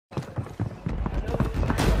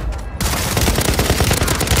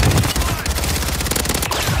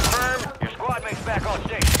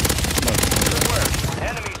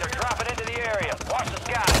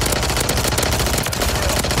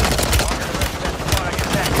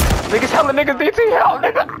Niggas telling niggas DT help,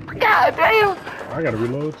 nigga. God damn. I gotta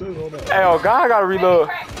reload too. Hold on. Hey, oh God, I gotta reload.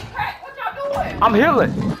 What y'all doing? I'm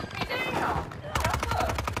healing.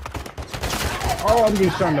 Oh, I'm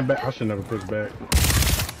getting shot in the back. I should never push back.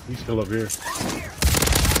 He's still up here.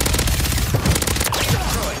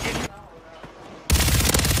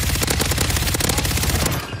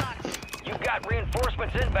 You've got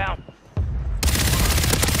reinforcements inbound.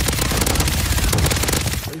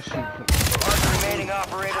 Remaining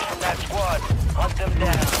operators from that squad. Hunt them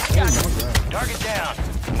down. Target down.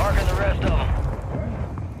 Marking the rest of them.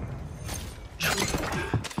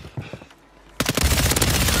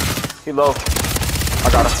 He low. I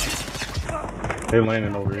got him. They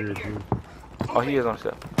landing over here too. Oh, he is on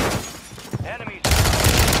step. Enemies.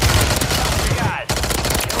 Three guys.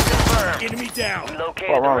 Kill confirmed. Enemy down. We What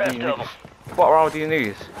located the wrong with rest these of them. niggas? What wrong with these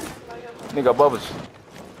niggas? Nigga bubbles.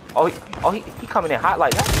 Oh, he coming in hot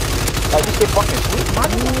like that. Like this shit fucking sweet, my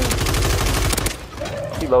nigga.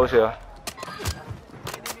 He low as hell.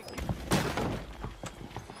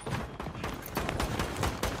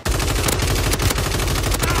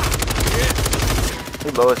 He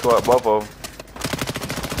low as fuck, both of them.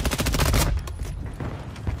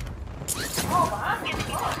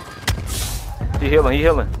 He healing, he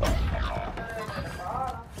healing.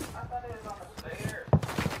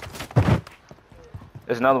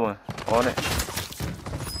 There's another one on it.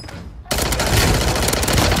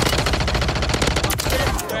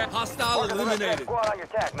 Hostile eliminated. Squad on your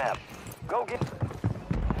attack map. Go get.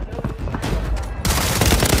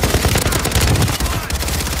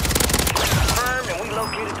 Confirmed, and we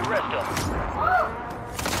located the rest of them.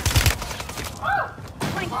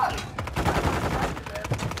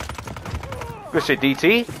 Good shit,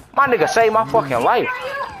 DT. My nigga saved my fucking life.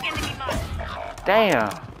 Damn.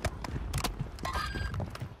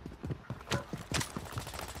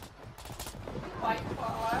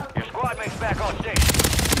 Your squad mate's back on station.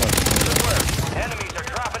 Good work. Enemies are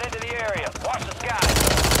dropping into the area. Watch the skies.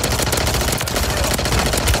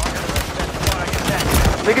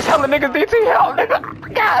 Niggas telling niggas DT help, nigga.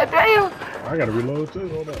 God damn. I gotta reload too.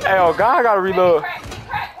 Hold on. Hey, oh God, I gotta reload. What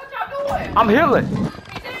y'all doing? I'm healing.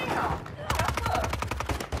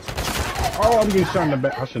 Oh, I'm getting shot in the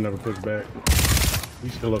back. I should never push back.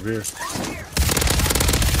 He's still up here.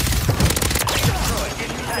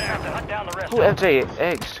 Who Who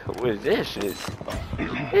FJX? Who is this shit?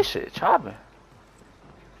 This shit chopping.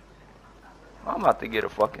 I'm about to get a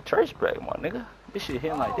fucking trace break, my nigga. This shit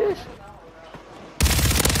hitting like this.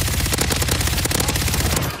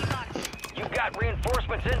 You got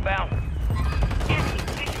reinforcements inbound.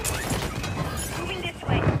 Moving this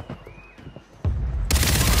way.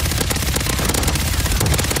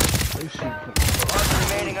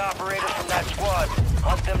 Remaining operators from that squad.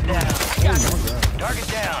 Hunt them down. Target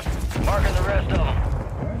down. Marking the rest of them.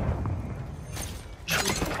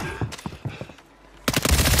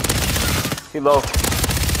 He low.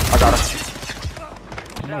 I got him.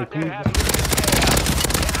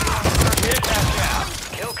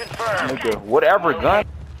 Kill confirmed. Nigga, whatever gun.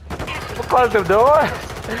 Close the door.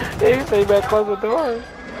 They say back close the door.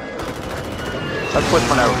 Let's push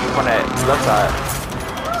from that left side.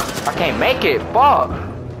 I can't make it. Fuck.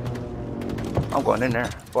 I'm going in there.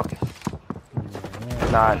 Fuck it.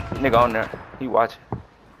 Nah, nigga on there. He watching.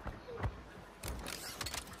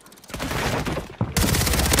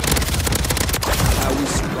 How we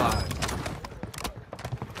survive.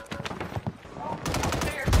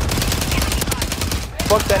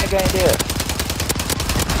 Fuck that nigga ain't there.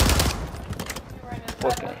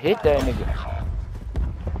 Fucking hit that nigga.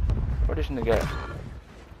 Where this nigga at?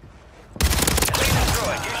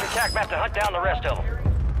 Destroyed. Use your attack map to hunt down the rest of them.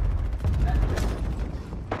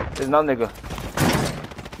 There's no nigga.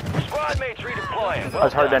 Squad mates redeploying. I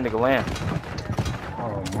just heard that nigga land.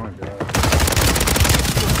 Oh my god.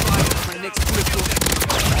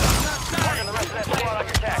 Marking the rest of that squad on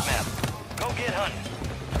your attack map. Go get hunting.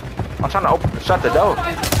 I'm trying to shut the door.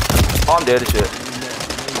 Oh, I'm dead as shit.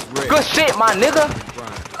 Good shit, my nigga.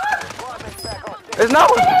 There's no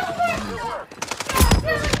one.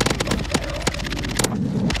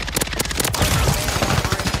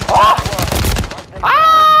 Oh!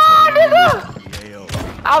 Ah, nigga!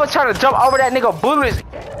 I was trying to jump over that nigga bullets.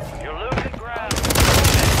 You're losing ground.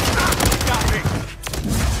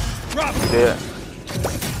 Yeah.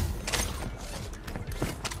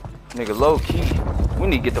 Nigga, low key. We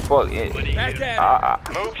need to get the fuck in. Back at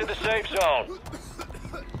it. Move to the safe zone.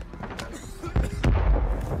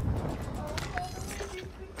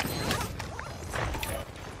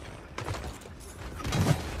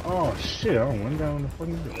 Oh shit, I went down the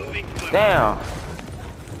fucking door. Damn.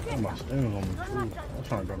 Oh, my stem on me too. I'm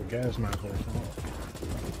trying to grab a gas mask or something.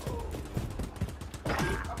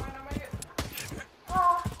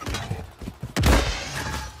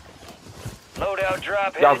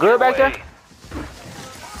 drop Y'all headed good your back there? way.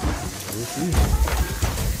 We'll see.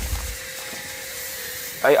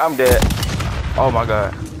 Hey, I'm dead. Oh my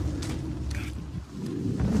god.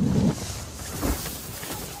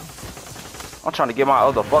 I'm trying to get my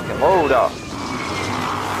other fucking load out.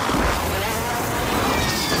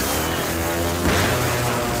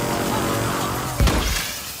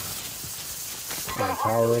 Got a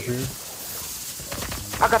tower up here.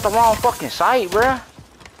 I got the wrong fucking sight, bruh.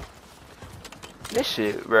 This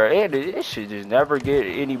shit, bruh. This shit just never get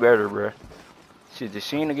any better, bruh. Shit just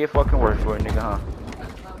seem to get fucking worse for a nigga, huh?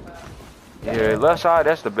 Yeah, left side,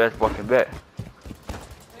 that's the best fucking bet.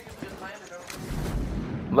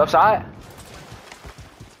 Left side?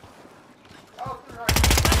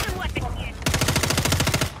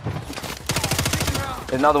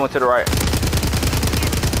 There's another one to the right.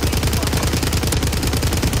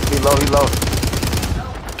 He low, he low.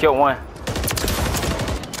 Killed one.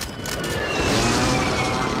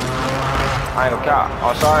 I ain't gonna count.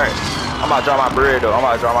 Oh, sorry. I'm about to drop my bread, though. I'm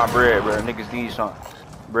about to drop my bread, bro. Niggas need some.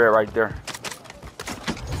 Bread right there.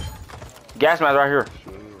 Gas mask right here.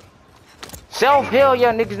 Self? Hell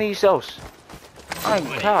yeah, niggas need selves. I ain't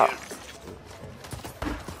gonna count.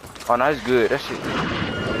 Oh, no, that's good. That shit.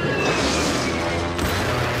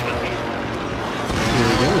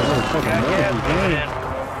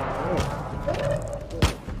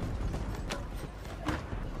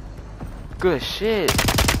 Good shit.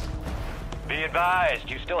 Be advised,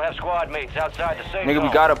 you still have squad mates outside the safe Nigga, zone.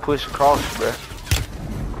 we gotta push across, bruh.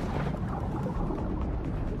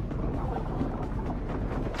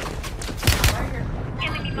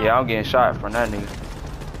 Yeah, I'm getting shot from that nigga.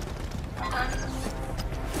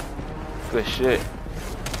 Good shit.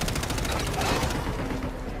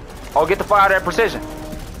 Oh, get the fire out of that precision.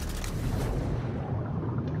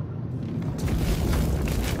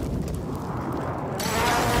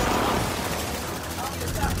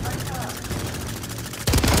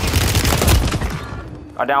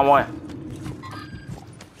 I down one.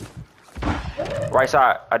 Right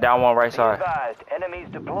side. I down one right Be side. advised, enemies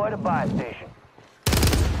deployed a buy station.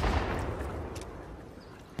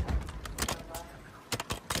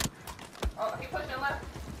 Oh, he pushing left.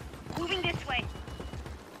 Moving this way.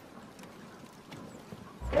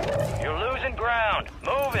 You're losing ground.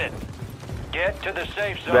 Move it. Get to the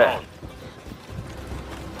safe zone. Bet.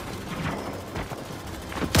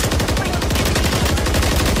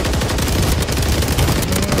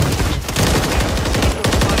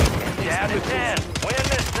 Down to 10. Win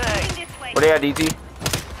this thing. Moving this way. Where they at, DT?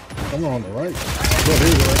 I'm on the right. Go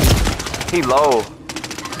here, right. He low.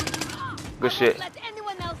 Good shit. Let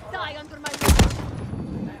anyone else die under my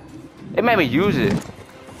roof. It made me use it.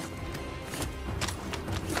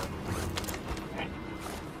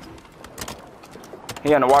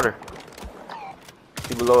 He in the water.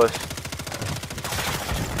 He below us.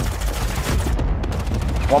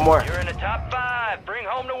 One more. You're in the top 5. Bring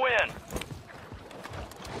home the win.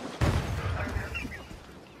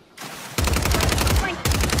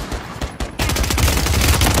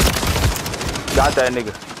 Got that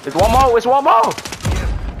nigga. It's one more. It's one more.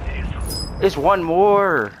 It's one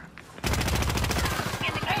more.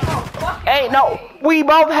 Hey, no. We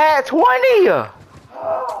both had 20.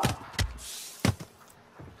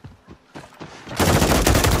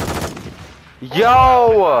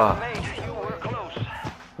 Yo. Mate, you were close.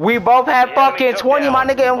 We both had The enemy fucking took 20, my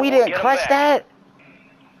down. nigga, and we didn't Get 'em clutch back. that.